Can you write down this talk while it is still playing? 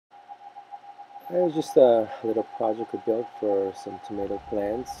It was just a little project we built for some tomato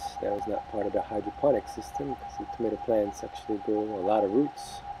plants that was not part of the hydroponic system because the tomato plants actually grow a lot of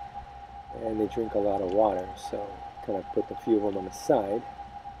roots and they drink a lot of water. So kind of put a few of them on the side.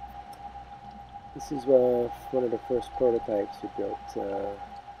 This is one of the first prototypes we built,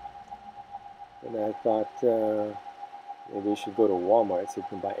 and I thought maybe we should go to Walmart so you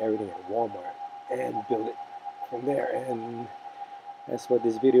can buy everything at Walmart and build it from there. And that's what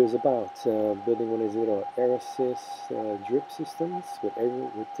this video is about, building one of these little air assist drip systems with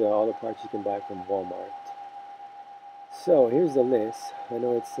all the parts you can buy from Walmart. So here's the list. I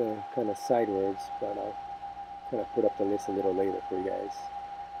know it's kind of sideways, but I'll kind of put up the list a little later for you guys.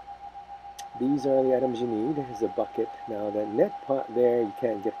 These are the items you need. Here's a bucket. Now that net pot there you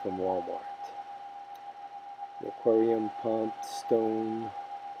can't get from Walmart. The aquarium pump, stone,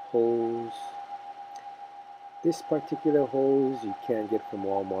 hose. This particular hose you can't get from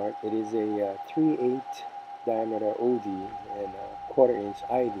Walmart. It is a 3/8 diameter OD and a 1/4 inch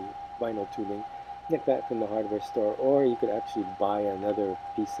ID vinyl tubing. Get that from the hardware store, or you could actually buy another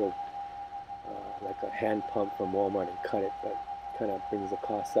piece of like a hand pump from Walmart and cut it, but kind of brings the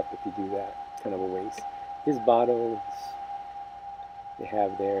cost up if you do that. Kind of a waste. This bottle they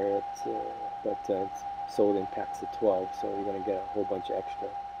have there, it's sold in packs of 12, so you're going to get a whole bunch of extra.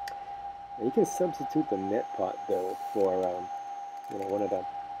 And you can substitute the net pot though for one of the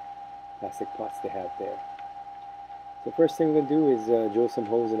plastic pots they have there. So first thing we're going to do is drill some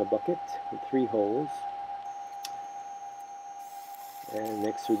holes in a bucket with 3 holes. And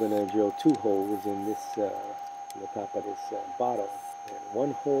next we're going to drill 2 holes in this in the top of this bottle. And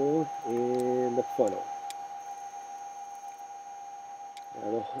 1 hole in the funnel.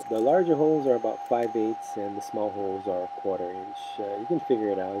 Now the larger holes are about 5/8 and the small holes are 1/4 inch. You can figure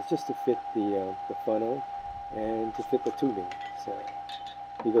it out. It's just to fit the funnel and to fit the tubing. So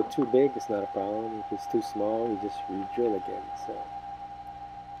if you go too big, it's not a problem. If it's too small, you just re-drill again. So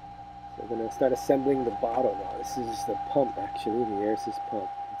we're going to start assembling the bottle now. This is the pump actually, the air assist pump.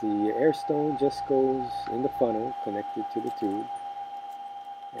 The air stone just goes in the funnel connected to the tube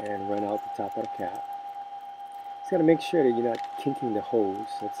and run out the top of the cap. Just got to make sure that you're not kinking the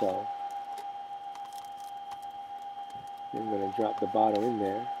hose, that's all. I'm going to drop the bottle in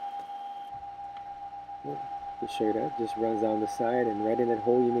there. To show you that, just runs down the side and right in that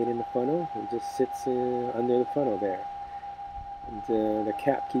hole you made in the funnel, it just sits under the funnel there. And the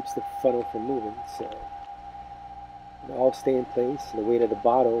cap keeps the funnel from moving, so it'll all stay in place. The weight of the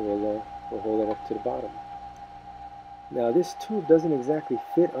bottle will hold it up to the bottom. Now this tube doesn't exactly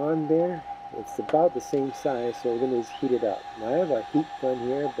fit on there. It's about the same size, so we're going to just heat it up. Now I have a heat gun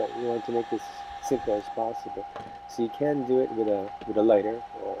here, but we want to make this simple as possible. So you can do it with a lighter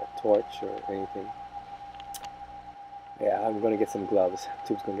or a torch or anything. Yeah, I'm going to get some gloves. The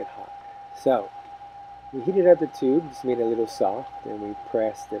tube's going to get hot. So we heated up the tube, just made it a little soft, and we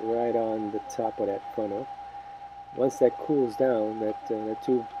pressed it right on the top of that funnel. Once that cools down, that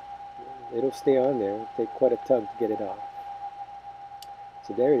tube, it'll stay on there. It'll take quite a tug to get it off.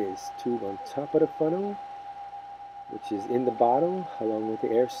 So there it is, tube on top of the funnel, which is in the bottle along with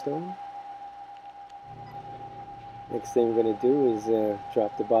the air stone. Next thing we're going to do is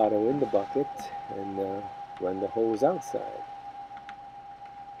drop the bottle in the bucket and run the hose outside.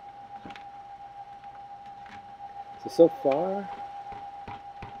 So far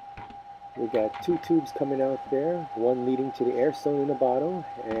we got 2 tubes coming out there, one leading to the air stone in the bottle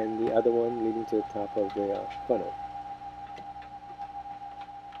and the other one leading to the top of the funnel.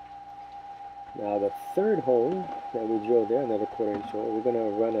 Now the third hole that we drilled there, another 1/4 inch hole, we're going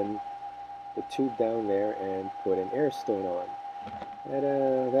to run the tube down there and put an air stone on.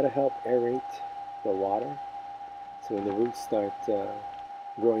 That'll help aerate the water, so when the roots start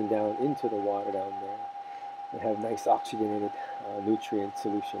growing down into the water down there, they have nice oxygenated nutrient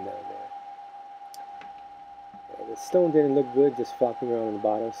solution down there. The stone didn't look good just flopping around in the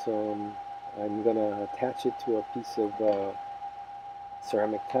bottle, so I'm going to attach it to a piece of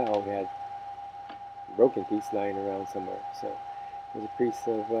ceramic tile. We had a broken piece lying around somewhere. So there's a piece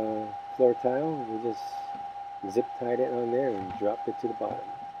of floor tile. We just zip tied it on there and dropped it to the bottom.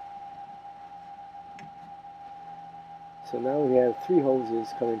 So now we have 3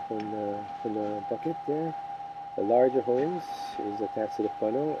 hoses coming from the bucket there. The larger hose is attached to the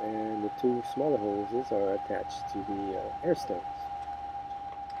funnel, and the 2 smaller hoses are attached to the air stones.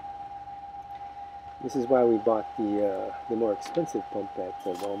 This is why we bought the more expensive pump at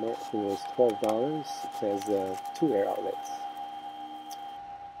Walmart. I think it was $12. It has 2 air outlets.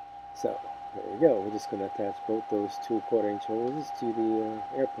 So there you go. We're just going to attach both those 2 1/4 inch hoses to the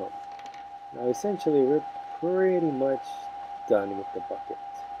air pump. Now essentially we're pretty much done with the bucket.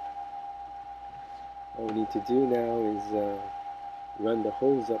 What we need to do now is run the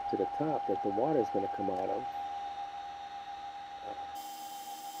hose up to the top that the water is going to come out of.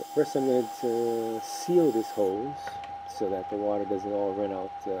 But first I'm going to seal this hose so that the water doesn't all run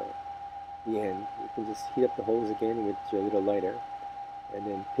out the end. You can just heat up the hose again with your little lighter and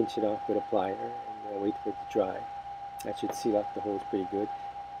then pinch it off with a plier and wait for it to dry. That should seal off the hose pretty good.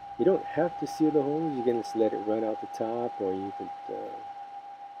 You don't have to seal the hose, you can just let it run out the top, or you could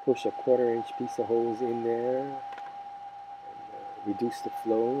push a 1/4 inch piece of hose in there and reduce the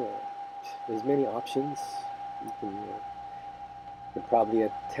flow. There's many options. You can probably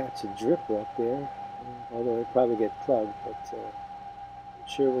attach a dripper up there, although it'll probably get plugged, but I'm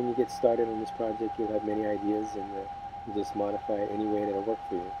sure when you get started on this project you'll have many ideas, and you just modify it any way that'll work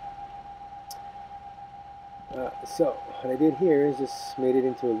for you. So what I did here is just made it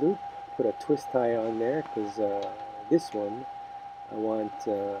into a loop, put a twist tie on there, because this one I want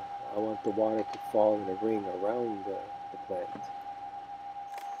the water to fall in a ring around the plant.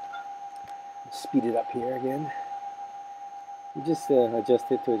 Speed it up here again. You just adjust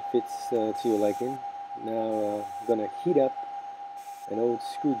it till it fits to your liking. Now I'm going to heat up an old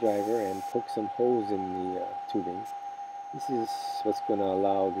screwdriver and poke some holes in the tubing. This is what's going to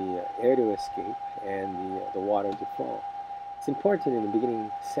allow the air to escape and the water to fall. It's important in the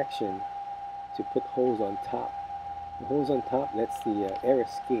beginning section to put holes on top. The hose on top lets the air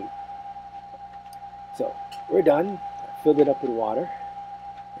escape. So we're done. I filled it up with water,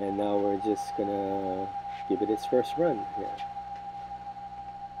 and now we're just going to give it its first run here.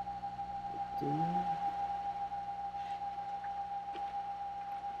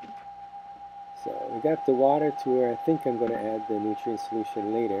 So we got the water to where I think I'm going to add the nutrient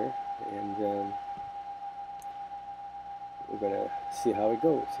solution later, and we're going to see how it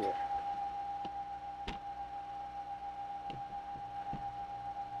goes here.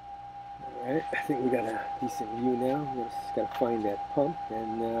 Alright, I think we got a decent view now. We just got to find that pump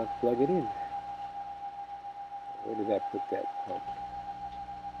and plug it in. Where did I put that pump?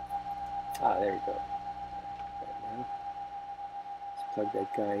 Ah, there we go. Right now. Let's plug that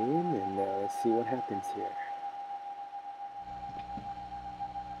guy in, and let's see what happens here.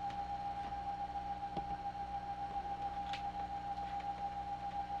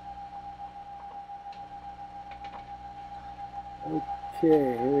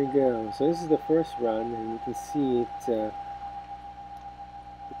 Okay, here we go. So this is the first run, and you can see it. The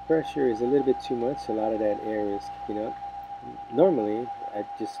pressure is a little bit too much. A lot of that air is kicking up. Normally, I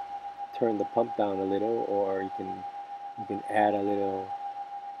just turn the pump down a little, or you can add a little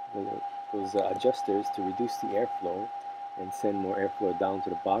those adjusters to reduce the airflow and send more airflow down to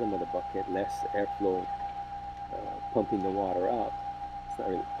the bottom of the bucket, less airflow pumping the water up. It's not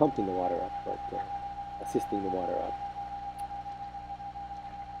really pumping the water up, but assisting the water up.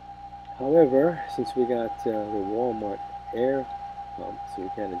 However, since we got the Walmart air pump, so we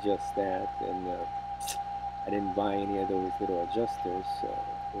can adjust that, and I didn't buy any of those little adjusters, so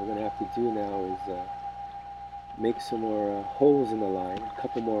what we're going to have to do now is make some more holes in the line, a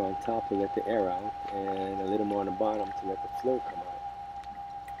couple more on top to let the air out, and a little more on the bottom to let the flow come out.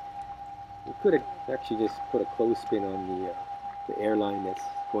 We could have actually just put a clothespin on the air line that's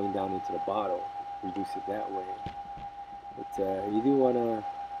going down into the bottle, reduce it that way. But you do want to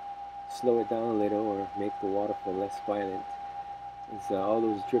slow it down a little, or make the waterfall less violent, as all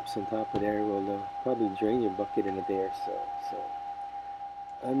those drips on top of there will probably drain your bucket in a day or so. So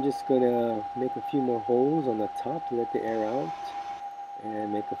I'm just going to make a few more holes on the top to let the air out,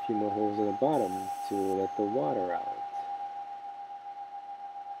 and make a few more holes on the bottom to let the water out.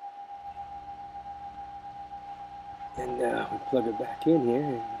 And we plug it back in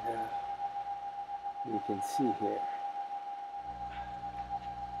here, and you can see here.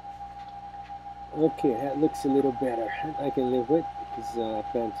 Okay, that looks a little better. I can live with, because I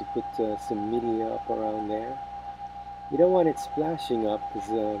plan to put some media up around there. You don't want it splashing up, because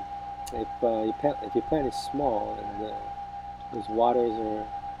if your plant is small and the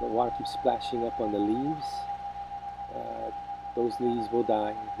water keeps splashing up on the leaves, those leaves will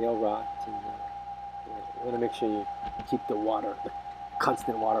die. They'll rot, and you want to make sure you keep the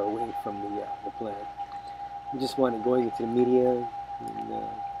constant water away from the plant. You just want it going into the media, and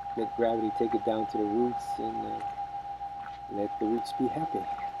let gravity take it down to the roots, and let the roots be happy.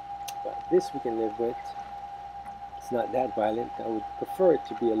 But this we can live with. It's not that violent. I would prefer it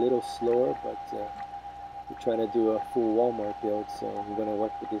to be a little slower, but we're trying to do a full Walmart build, so we're going to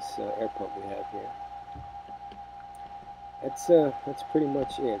work with this air pump we have here. That's pretty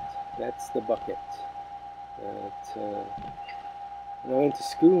much it. That's the bucket. When I went to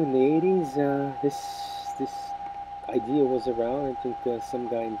school in the 80s, this idea was around. I think some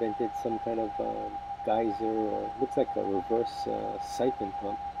guy invented some kind of geyser, or looks like a reverse siphon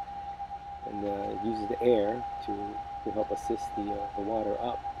pump, and it uses the air to help assist the water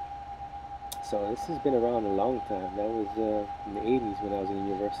up. So this has been around a long time. That was in the 80s when I was in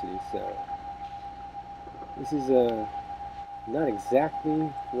university. So this is not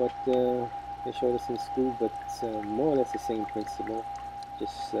exactly what they showed us in school, but more or less the same principle.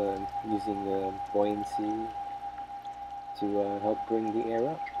 Just using buoyancy to help bring the air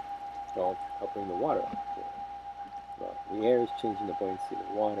up. Well, help bring the water up. Well, the air is changing the buoyancy of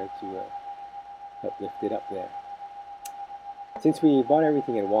the water to help lift it up there. Since we bought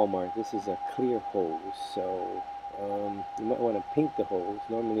everything at Walmart, this is a clear hose, so you might want to paint the hose.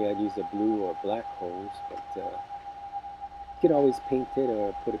 Normally I'd use a blue or black hose, but you could always paint it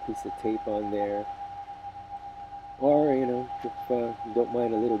or put a piece of tape on there. Or, you know, if you don't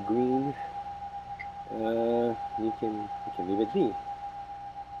mind a little green, you can leave it be.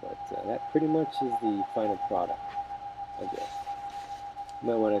 But that pretty much is the final product, I guess. You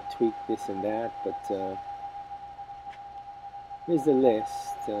might want to tweak this and that, but here's the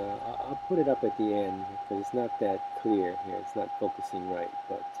list. I'll put it up at the end because it's not that clear here. It's not focusing right.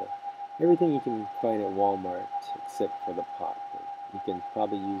 But everything you can find at Walmart except for the pot. You can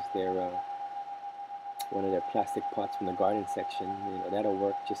probably use their one of their plastic pots from the garden section. You know, that'll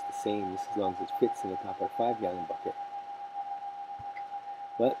work just the same, just as long as it fits in the top of a 5-gallon bucket.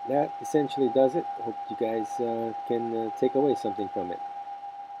 But that essentially does it. Hope you guys can take away something from it.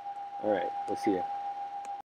 All right, we'll see you.